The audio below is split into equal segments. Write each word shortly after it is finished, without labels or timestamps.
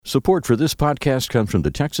Support for this podcast comes from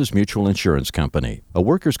the Texas Mutual Insurance Company, a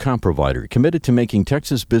workers' comp provider committed to making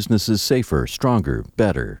Texas businesses safer, stronger,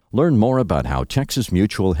 better. Learn more about how Texas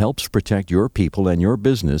Mutual helps protect your people and your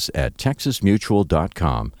business at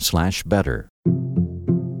texasmutual.com/better.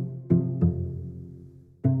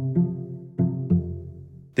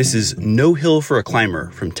 This is No Hill for a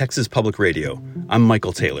Climber from Texas Public Radio. I'm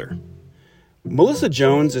Michael Taylor. Melissa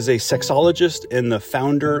Jones is a sexologist and the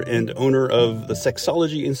founder and owner of the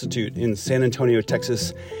Sexology Institute in San Antonio,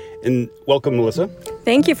 Texas. And welcome, Melissa.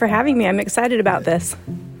 Thank you for having me. I'm excited about this.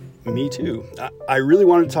 Me too. I really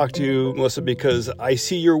wanted to talk to you, Melissa, because I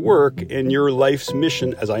see your work and your life's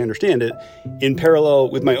mission, as I understand it, in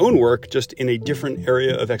parallel with my own work, just in a different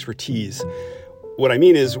area of expertise. What I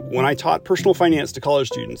mean is, when I taught personal finance to college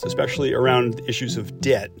students, especially around issues of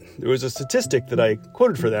debt, there was a statistic that I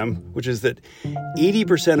quoted for them, which is that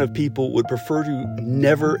 80% of people would prefer to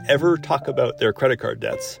never, ever talk about their credit card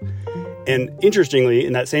debts. And interestingly,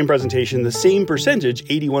 in that same presentation, the same percentage,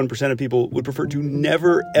 81% of people, would prefer to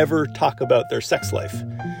never, ever talk about their sex life.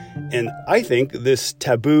 And I think this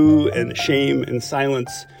taboo and shame and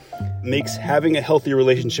silence makes having a healthy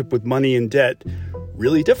relationship with money and debt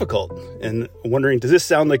really difficult. And wondering, does this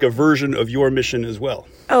sound like a version of your mission as well?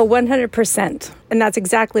 Oh, 100%. And that's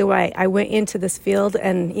exactly why I went into this field,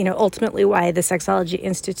 and, ultimately why the Sexology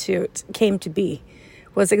Institute came to be,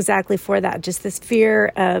 was exactly for that. Just this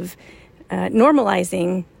fear of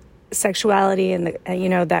normalizing sexuality and,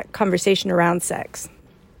 that conversation around sex.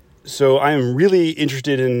 So I'm really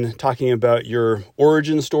interested in talking about your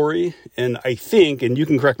origin story. And I think, and you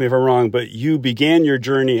can correct me if I'm wrong, but you began your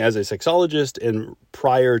journey as a sexologist, and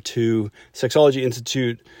prior to Sexology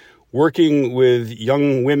Institute, working with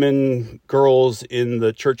young women, girls in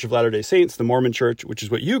the Church of Latter-day Saints, the Mormon Church, which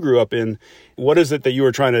is what you grew up in. What is it that you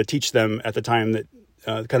were trying to teach them at the time that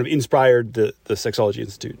kind of inspired the Sexology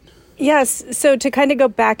Institute? Yes. So to kind of go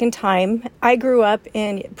back in time, I grew up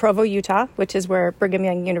in Provo, Utah, which is where Brigham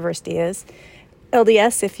Young University is.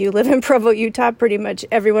 LDS, if you live in Provo, Utah, pretty much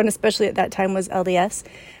everyone, especially at that time, was LDS.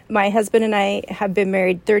 My husband and I have been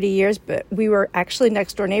married 30 years, but we were actually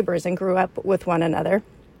next door neighbors and grew up with one another.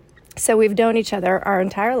 So we've known each other our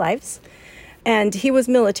entire lives. And he was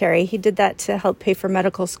military. He did that to help pay for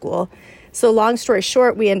medical school. So long story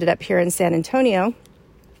short, we ended up here in San Antonio,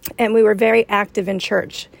 and we were very active in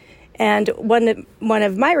church. And one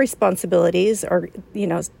of my responsibilities, or,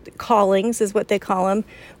 callings is what they call them,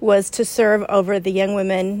 was to serve over the young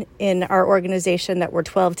women in our organization that were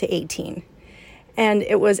 12 to 18. And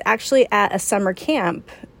it was actually at a summer camp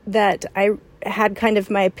that I had kind of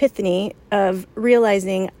my epiphany of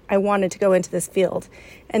realizing I wanted to go into this field.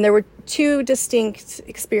 And there were two distinct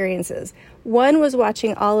experiences. One was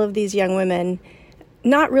watching all of these young women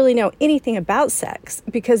not really know anything about sex,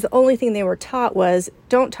 because the only thing they were taught was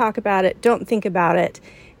don't talk about it, don't think about it,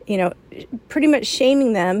 pretty much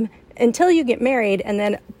shaming them until you get married, and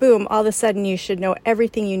then boom, all of a sudden you should know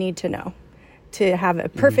everything you need to know to have a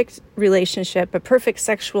perfect relationship, a perfect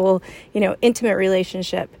sexual, intimate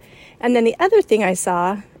relationship. And then the other thing I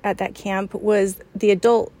saw at that camp was the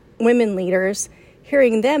adult women leaders,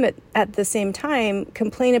 hearing them at the same time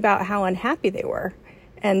complain about how unhappy they were,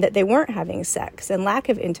 and that they weren't having sex and lack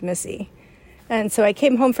of intimacy. And so I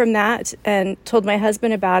came home from that and told my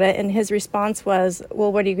husband about it, and his response was,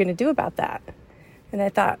 well, what are you going to do about that? And I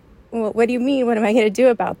thought, well, what do you mean? What am I going to do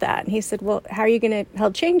about that? And he said, well, how are you going to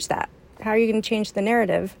help change that? How are you going to change the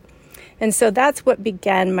narrative? And so that's what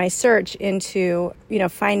began my search into,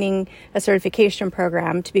 finding a certification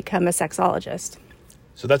program to become a sexologist.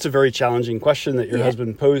 So that's a very challenging question that your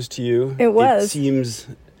husband posed to you. It was.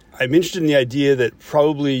 I'm interested in the idea that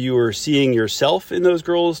probably you were seeing yourself in those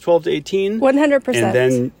girls 12 to 18.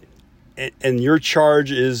 100%. And your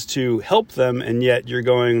charge is to help them, and yet you're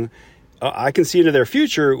going, I can see into their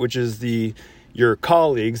future, which is your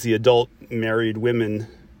colleagues, the adult married women,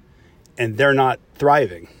 and they're not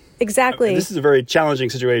thriving. Exactly. This is a very challenging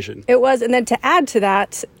situation. It was. And then to add to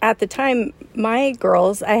that, at the time, my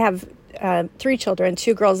girls, I have 3 children,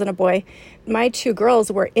 2 girls and a boy. My 2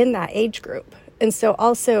 girls were in that age group. And so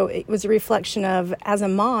also it was a reflection of, as a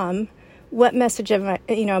mom, what message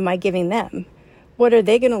am I giving them? What are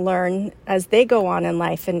they going to learn as they go on in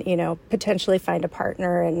life and, potentially find a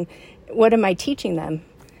partner? And what am I teaching them?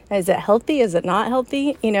 Is it healthy? Is it not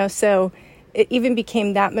healthy? So it even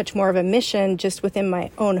became that much more of a mission just within my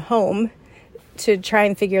own home to try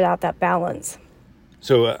and figure out that balance.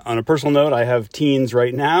 So on a personal note, I have teens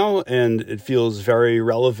right now, and it feels very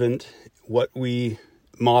relevant what we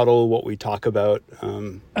model, what we talk about.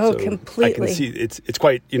 So completely. I can see it's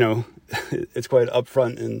quite, it's quite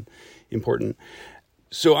upfront and important.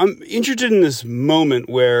 So I'm interested in this moment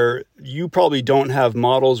where you probably don't have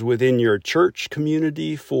models within your church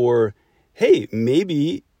community for, hey,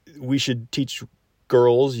 maybe we should teach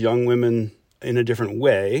girls, young women in a different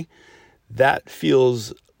way. That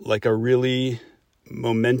feels like a really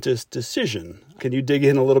momentous decision. Can you dig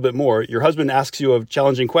in a little bit more? Your husband asks you a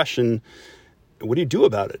challenging question. What do you do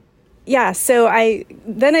about it? Yeah, so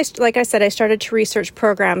like I said, I started to research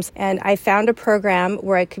programs, and I found a program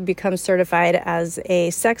where I could become certified as a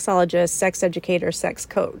sexologist, sex educator, sex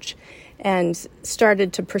coach, and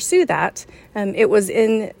started to pursue that. It was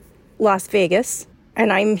in Las Vegas,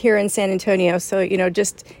 and I'm here in San Antonio, so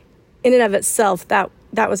just in and of itself, that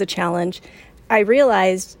was a challenge. I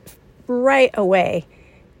realized right away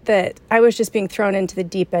that I was just being thrown into the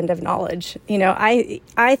deep end of knowledge. I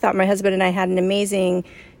thought my husband and I had an amazing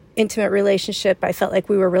intimate relationship. I felt like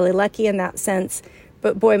we were really lucky in that sense.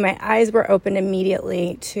 But boy, my eyes were opened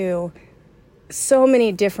immediately to so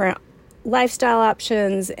many different lifestyle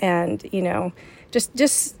options. And, it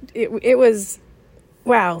was,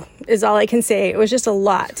 wow, is all I can say. It was just a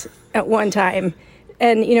lot at one time.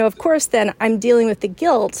 And, of course, then I'm dealing with the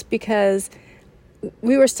guilt because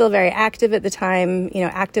we were still very active at the time,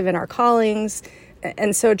 active in our callings.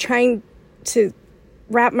 And so trying to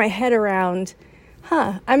wrap my head around,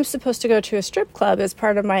 I'm supposed to go to a strip club as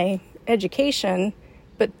part of my education,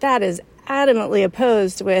 but that is adamantly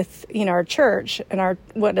opposed with, our church and how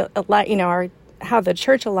the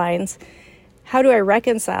church aligns. How do I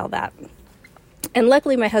reconcile that? And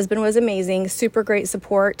luckily my husband was amazing, super great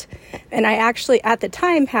support. And I actually at the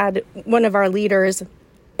time had one of our leaders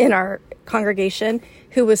in our congregation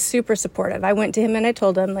who was super supportive. I went to him and I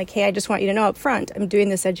told him hey, I just want you to know up front, I'm doing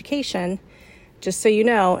this education, just so you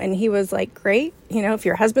know. And he was like, great, if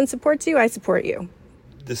your husband supports you, I support you.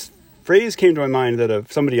 This phrase came to my mind that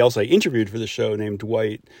of somebody else I interviewed for the show named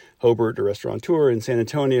Dwight Hobart, a restaurateur in San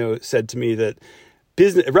Antonio, said to me that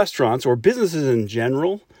restaurants or businesses in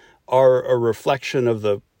general are a reflection of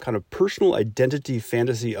the kind of personal identity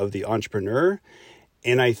fantasy of the entrepreneur.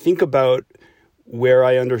 And I think about where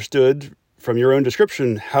I understood from your own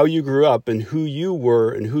description how you grew up and who you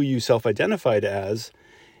were and who you self-identified as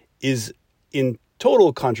is in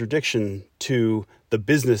total contradiction to the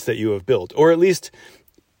business that you have built, or at least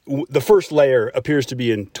the first layer appears to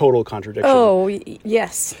be in total contradiction. Oh,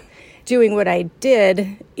 yes. Doing what I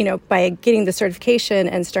did, by getting the certification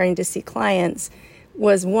and starting to see clients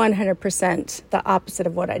was 100% the opposite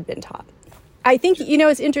of what I'd been taught. I think,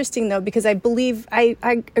 it's interesting though, because I believe I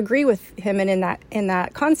agree with him and in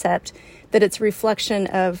that concept that it's a reflection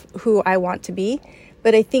of who I want to be.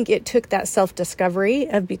 But I think it took that self-discovery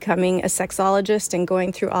of becoming a sexologist and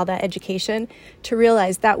going through all that education to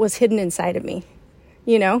realize that was hidden inside of me.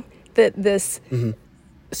 That this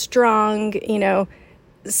strong,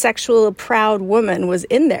 sexual proud woman was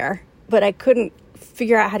in there, but I couldn't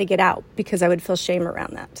figure out how to get out because I would feel shame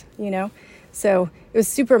around that, So it was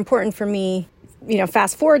super important for me,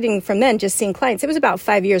 fast forwarding from then, just seeing clients. It was about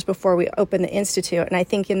 5 years before we opened the Institute. And I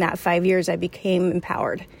think in that 5 years, I became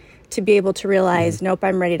empowered to be able to realize, nope,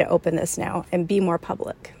 I'm ready to open this now and be more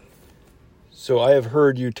public. So I have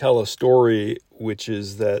heard you tell a story, which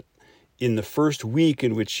is that in the first week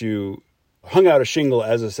in which you hung out a shingle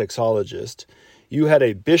as a sexologist, you had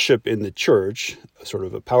a bishop in the church, sort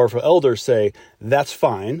of a powerful elder, say, that's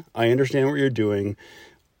fine. I understand what you're doing.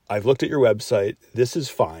 I've looked at your website. This is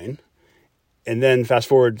fine. And then fast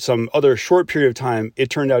forward some other short period of time,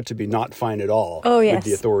 it turned out to be not fine at all with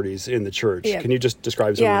the authorities in the church. Yeah. Can you just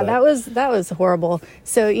describe some of that? Yeah, that was horrible.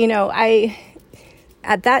 So,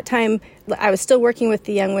 at that time, I was still working with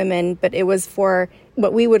the young women, but it was for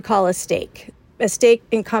what we would call a stake. A stake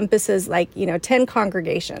encompasses 10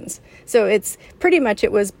 congregations. So it's pretty much,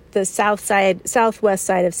 it was the southwest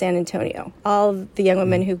side of San Antonio. All the young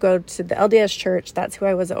women who go to the LDS church, that's who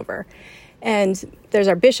I was over. And there's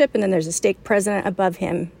our bishop, and then there's a stake president above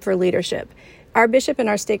him for leadership. Our bishop and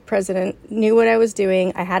our stake president knew what I was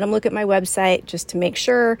doing. I had him look at my website just to make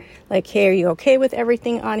sure, hey, are you okay with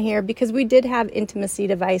everything on here? Because we did have intimacy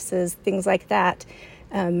devices, things like that,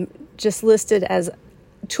 just listed as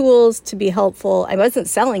tools to be helpful. I wasn't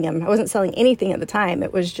selling them. I wasn't selling anything at the time.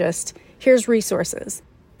 It was just, here's resources.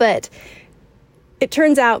 But it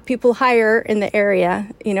turns out people higher in the area,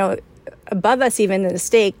 above us even in the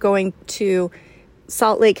stake, going to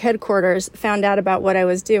Salt Lake headquarters, found out about what I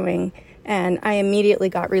was doing. And I immediately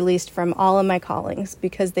got released from all of my callings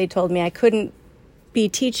because they told me I couldn't be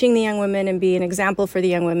teaching the young women and be an example for the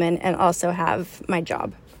young women and also have my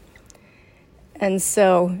job. And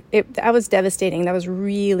so that was devastating. That was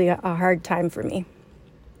really a hard time for me.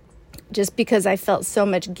 Just because I felt so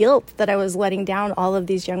much guilt that I was letting down all of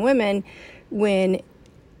these young women when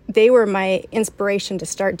they were my inspiration to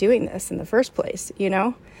start doing this in the first place,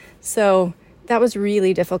 So that was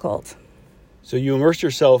really difficult. So you immersed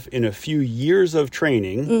yourself in a few years of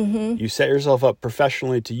training. Mm-hmm. You set yourself up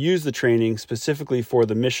professionally to use the training specifically for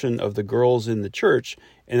the mission of the girls in the church.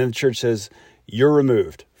 And then the church says, you're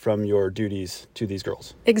removed from your duties to these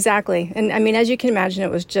girls. Exactly. And I mean, as you can imagine,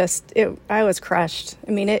 it was I was crushed.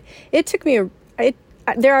 I mean, it took me,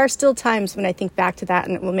 there are still times when I think back to that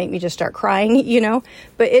and it will make me just start crying,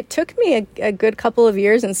 but it took me a good couple of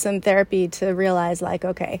years and some therapy to realize like,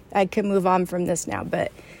 okay, I can move on from this now.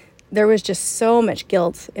 But there was just so much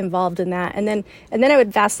guilt involved in that. And then I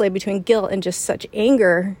would vacillate between guilt and just such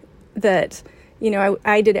anger that,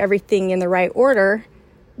 I did everything in the right order,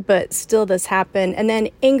 but still this happened. And then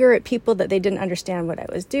anger at people that they didn't understand what I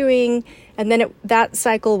was doing. And then that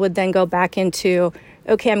cycle would then go back into,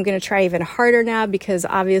 okay, I'm going to try even harder now because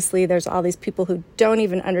obviously there's all these people who don't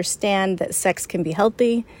even understand that sex can be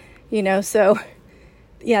healthy, So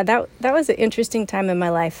yeah, that was an interesting time in my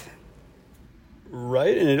life.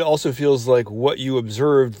 Right. And it also feels like what you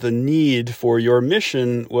observed, the need for your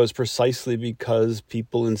mission was precisely because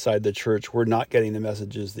people inside the church were not getting the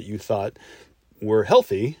messages that you thought were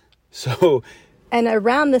healthy. And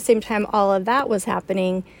around the same time all of that was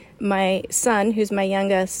happening, my son, who's my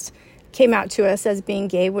youngest, came out to us as being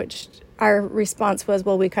gay, which our response was,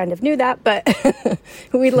 well, we kind of knew that, but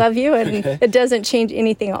we love you and It doesn't change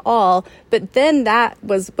anything at all. But then that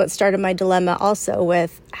was what started my dilemma also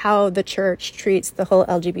with how the church treats the whole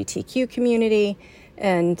LGBTQ community.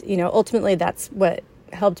 And, ultimately that's what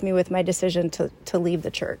helped me with my decision to leave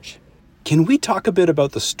the church. Can we talk a bit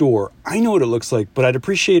about the store? I know what it looks like, but I'd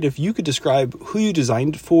appreciate if you could describe who you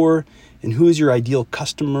designed it for and who is your ideal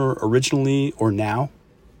customer originally or now.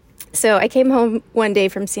 So I came home one day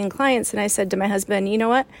from seeing clients and I said to my husband, you know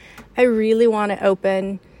what? I really want to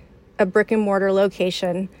open a brick and mortar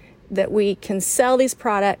location that we can sell these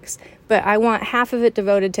products, but I want half of it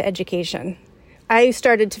devoted to education. I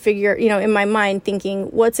started to figure, in my mind thinking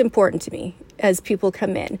what's important to me as people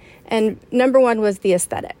come in. And number one was the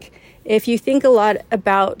aesthetic. If you think a lot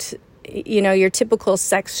about, your typical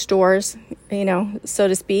sex stores, so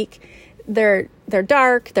to speak, they're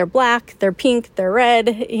dark, they're black, they're pink, they're red,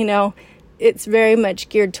 it's very much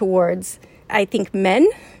geared towards, I think, men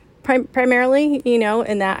primarily,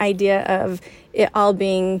 in that idea of it all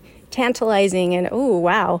being tantalizing and, oh,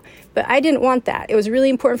 wow. But I didn't want that. It was really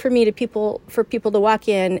important for people to walk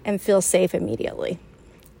in and feel safe immediately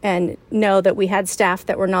and know that we had staff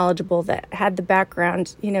that were knowledgeable, that had the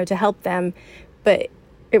background, to help them. But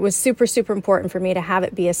it was super, super important for me to have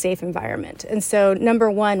it be a safe environment. And so number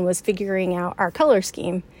one was figuring out our color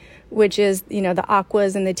scheme, which is, the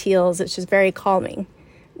aquas and the teals. It's just very calming,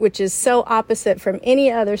 which is so opposite from any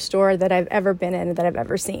other store that I've ever been in, that I've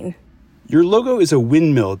ever seen. Your logo is a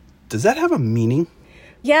windmill. Does that have a meaning?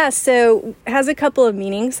 Yeah, so it has a couple of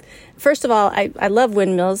meanings. First of all, I love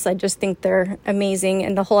windmills. I just think they're amazing.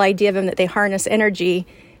 And the whole idea of them, that they harness energy,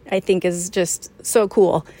 I think is just so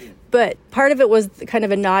cool. But part of it was kind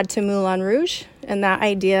of a nod to Moulin Rouge and that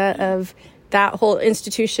idea of that whole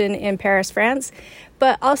institution in Paris, France.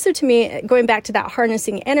 But also to me, going back to that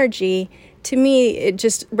harnessing energy, to me, it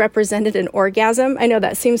just represented an orgasm. I know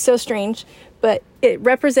that seems so strange, but it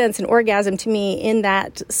represents an orgasm to me in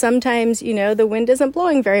that sometimes, the wind isn't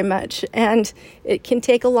blowing very much and it can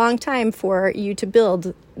take a long time for you to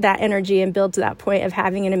build that energy and build to that point of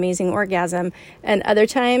having an amazing orgasm. And other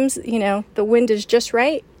times, the wind is just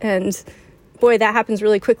right. And boy, that happens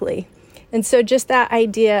really quickly. And so just that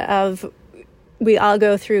idea of we all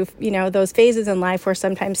go through, those phases in life where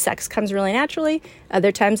sometimes sex comes really naturally,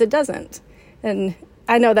 other times it doesn't. And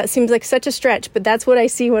I know that seems like such a stretch, but that's what I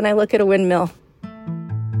see when I look at a windmill.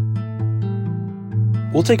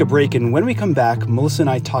 We'll take a break, and when we come back, Melissa and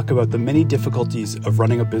I talk about the many difficulties of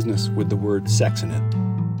running a business with the word sex in it.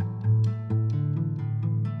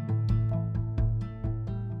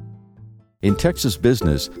 In Texas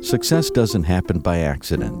business, success doesn't happen by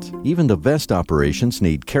accident. Even the best operations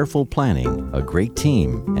need careful planning, a great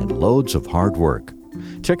team, and loads of hard work.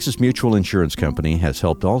 Texas Mutual Insurance Company has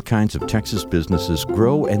helped all kinds of Texas businesses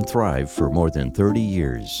grow and thrive for more than 30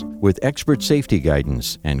 years. With expert safety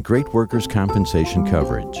guidance and great workers' compensation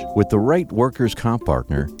coverage. With the right workers' comp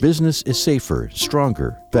partner, business is safer,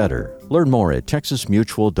 stronger, better. Learn more at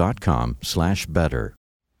texasmutual.com/better.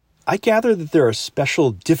 I gather that there are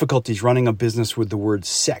special difficulties running a business with the word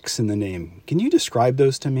sex in the name. Can you describe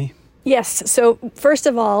those to me? Yes. So first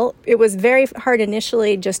of all, it was very hard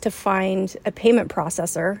initially just to find a payment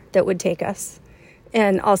processor that would take us,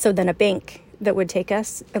 and also then a bank that would take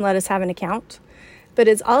us and let us have an account. but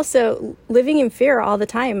it's also living in fear all the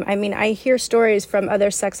time. I mean, I hear stories from other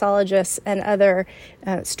sexologists and other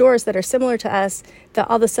stores that are similar to us that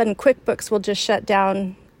all of a sudden QuickBooks will just shut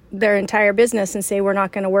down their entire business and say, we're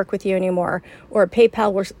not going to work with you anymore, or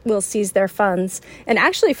PayPal will seize their funds. And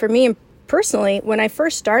actually, for me personally, when I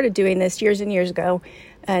first started doing this years and years ago,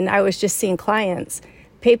 and I was just seeing clients,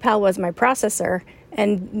 PayPal was my processor,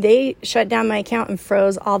 and they shut down my account and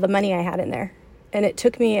froze all the money I had in there. And it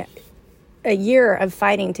took me a year of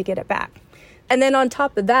fighting to get it back. And then on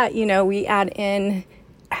top of that, we add in,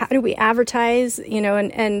 how do we advertise?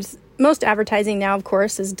 And most advertising now, of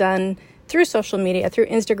course, is done through social media, through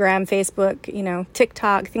Instagram, Facebook,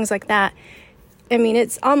 TikTok, things like that. I mean,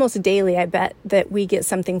 it's almost daily, I bet, that we get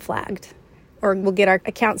something flagged, or we'll get our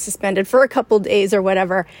account suspended for a couple days or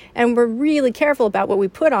whatever. And we're really careful about what we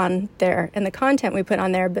put on there and the content we put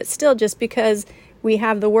on there. But still, just because we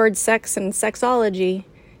have the word sex and sexology,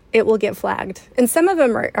 it will get flagged. And some of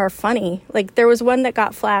them are funny. Like there was one that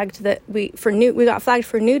got flagged that we got flagged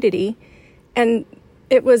for nudity. And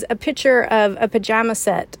it was a picture of a pajama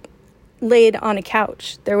set laid on a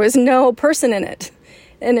couch. There was no person in it.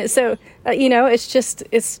 And it's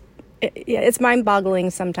mind-boggling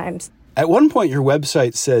sometimes. At one point, your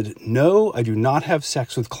website said, "No, I do not have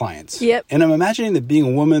sex with clients." Yep. And I'm imagining that being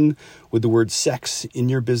a woman with the word sex in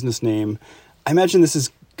your business name, I imagine this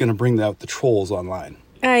is going to bring out the trolls online.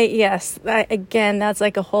 Yes. Again, that's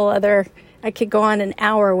like a whole other, I could go on an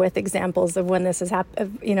hour with examples of when this is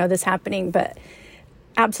this happening, but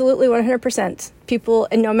absolutely 100%. People,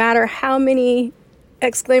 and no matter how many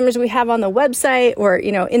exclaimers we have on the website or,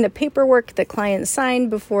 in the paperwork that clients sign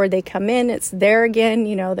before they come in, it's there again.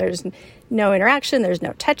 There's no interaction, there's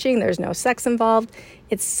no touching, there's no sex involved.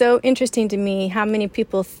 It's so interesting to me how many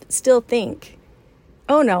people still think,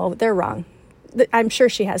 oh no, they're wrong. I'm sure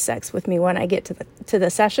she has sex with me when I get to the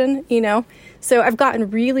session, So I've gotten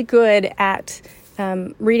really good at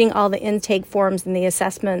reading all the intake forms and the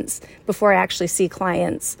assessments before I actually see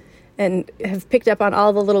clients, and have picked up on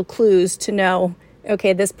all the little clues to know,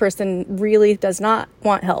 okay, this person really does not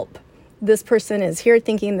want help. This person is here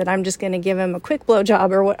thinking that I'm just going to give him a quick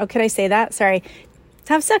blowjob, or what? Oh, can I say that? Sorry.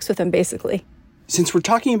 Have sex with him, basically. Since we're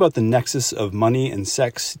talking about the nexus of money and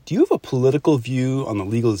sex, do you have a political view on the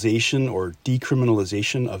legalization or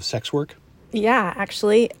decriminalization of sex work? Yeah,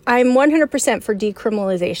 actually, I'm 100% for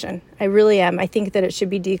decriminalization. I really am. I think that it should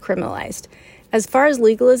be decriminalized. As far as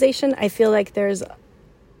legalization, I feel like there's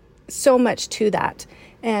so much to that.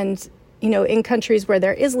 And, in countries where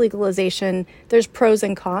there is legalization, there's pros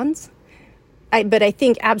and cons. But I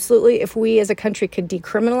think absolutely if we as a country could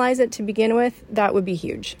decriminalize it to begin with, that would be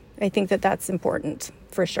huge. I think that that's important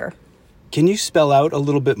for sure. Can you spell out a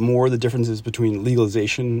little bit more the differences between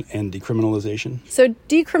legalization and decriminalization? So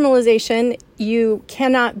decriminalization, you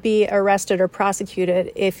cannot be arrested or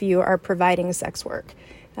prosecuted if you are providing sex work.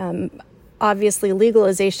 Obviously,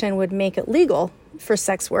 legalization would make it legal for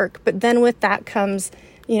sex work, but then with that comes,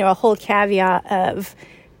 a whole caveat of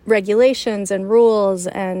regulations and rules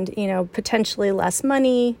and, potentially less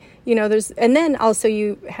money, and then also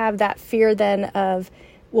you have that fear then of,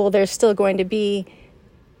 well, there's still going to be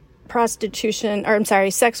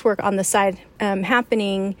sex work on the side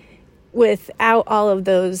happening without all of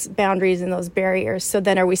those boundaries and those barriers. So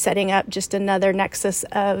then are we setting up just another nexus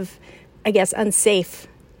of, I guess, unsafe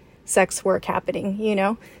sex work happening,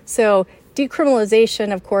 So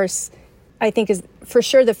decriminalization, of course, I think is for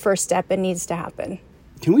sure the first step and needs to happen.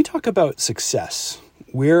 Can we talk about success?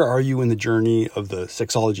 Where are you in the journey of the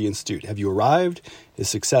Sexology Institute? Have you arrived? Is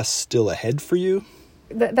success still ahead for you?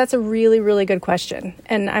 That's a really, really good question.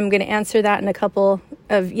 And I'm going to answer that in a couple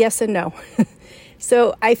of yes and no.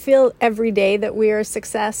 So I feel every day that we are a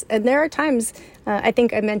success. And there are times, I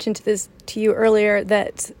think I mentioned this to you earlier,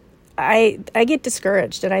 that I get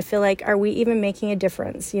discouraged and I feel like, are we even making a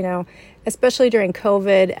difference? Especially during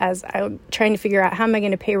COVID, as I'm trying to figure out how am I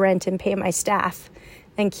going to pay rent and pay my staff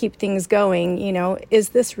and keep things going, is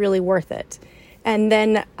this really worth it? And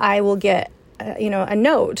then I will get a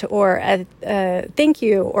note or a thank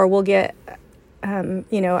you, or we'll get,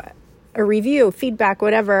 a review, feedback,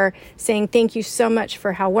 whatever, saying thank you so much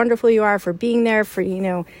for how wonderful you are, for being there, for,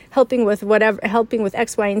 helping with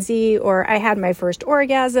X, Y, and Z, or I had my first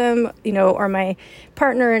orgasm, or my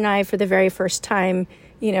partner and I for the very first time,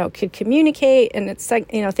 could communicate, and it's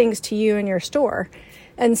like, thanks to you and your store.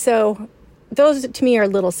 And so those to me are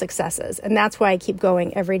little successes. And that's why I keep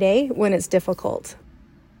going every day when it's difficult.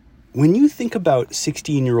 When you think about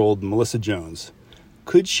 16-year-old Melissa Jones,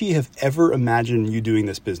 could she have ever imagined you doing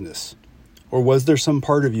this business? Or was there some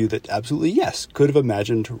part of you that absolutely, yes, could have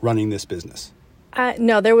imagined running this business?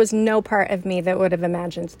 No, there was no part of me that would have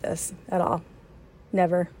imagined this at all.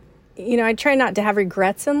 never. I try not to have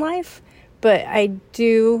regrets in life, but I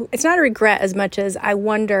do. It's not a regret as much as I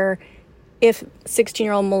wonder if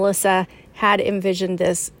 16-year-old Melissa had envisioned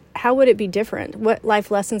this, how would it be different? What life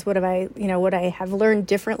lessons would I have learned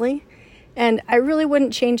differently? And I really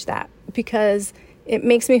wouldn't change that because it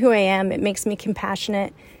makes me who I am. It makes me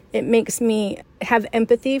compassionate. It makes me have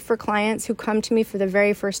empathy for clients who come to me for the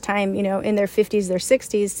very first time, in their 50s, their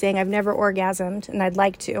 60s, saying, I've never orgasmed and I'd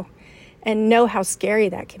like to, and know how scary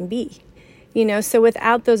that can be. So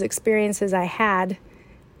without those experiences I had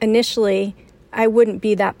initially, I wouldn't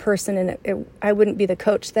be that person, and I wouldn't be the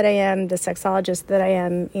coach that I am, the sexologist that I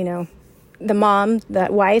am, the mom, the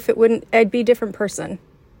wife. I'd be a different person.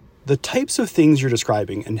 The types of things you're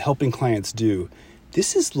describing and helping clients do,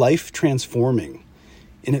 this is life transforming,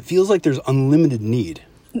 and it feels like there's unlimited need.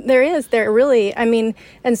 There really,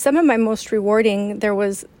 and some of my most rewarding, there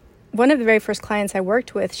was one of the very first clients I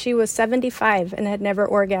worked with, she was 75 and had never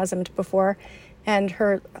orgasmed before. And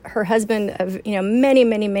her husband of, many,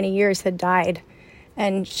 many, many years had died.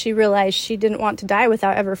 And she realized she didn't want to die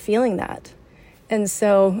without ever feeling that. And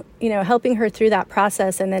so, helping her through that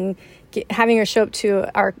process and then having her show up to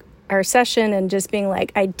our session and just being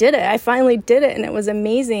like, I did it. I finally did it. And it was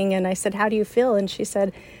amazing. And I said, how do you feel? And she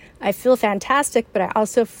said, I feel fantastic, but I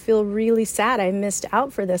also feel really sad. I missed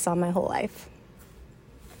out for this all my whole life.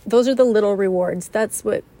 Those are the little rewards. That's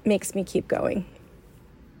what makes me keep going.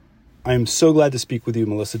 I am so glad to speak with you,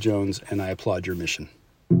 Melissa Jones, and I applaud your mission.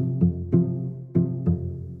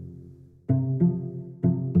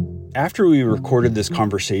 After we recorded this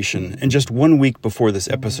conversation, and just 1 week before this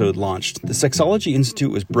episode launched, the Sexology Institute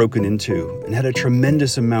was broken into and had a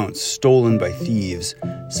tremendous amount stolen by thieves,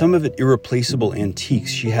 some of it irreplaceable antiques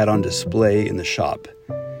she had on display in the shop.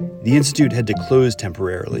 The Institute had to close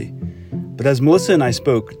temporarily. But as Melissa and I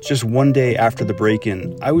spoke just one day after the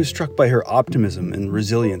break-in, I was struck by her optimism and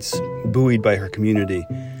resilience, buoyed by her community.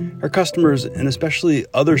 Her customers, and especially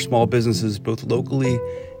other small businesses both locally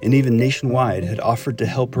and even nationwide, had offered to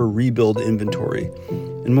help her rebuild inventory.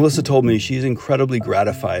 And Melissa told me she is incredibly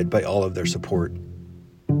gratified by all of their support.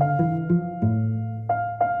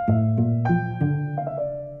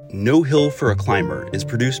 No Hill for a Climber is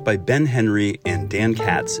produced by Ben Henry and Dan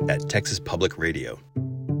Katz at Texas Public Radio.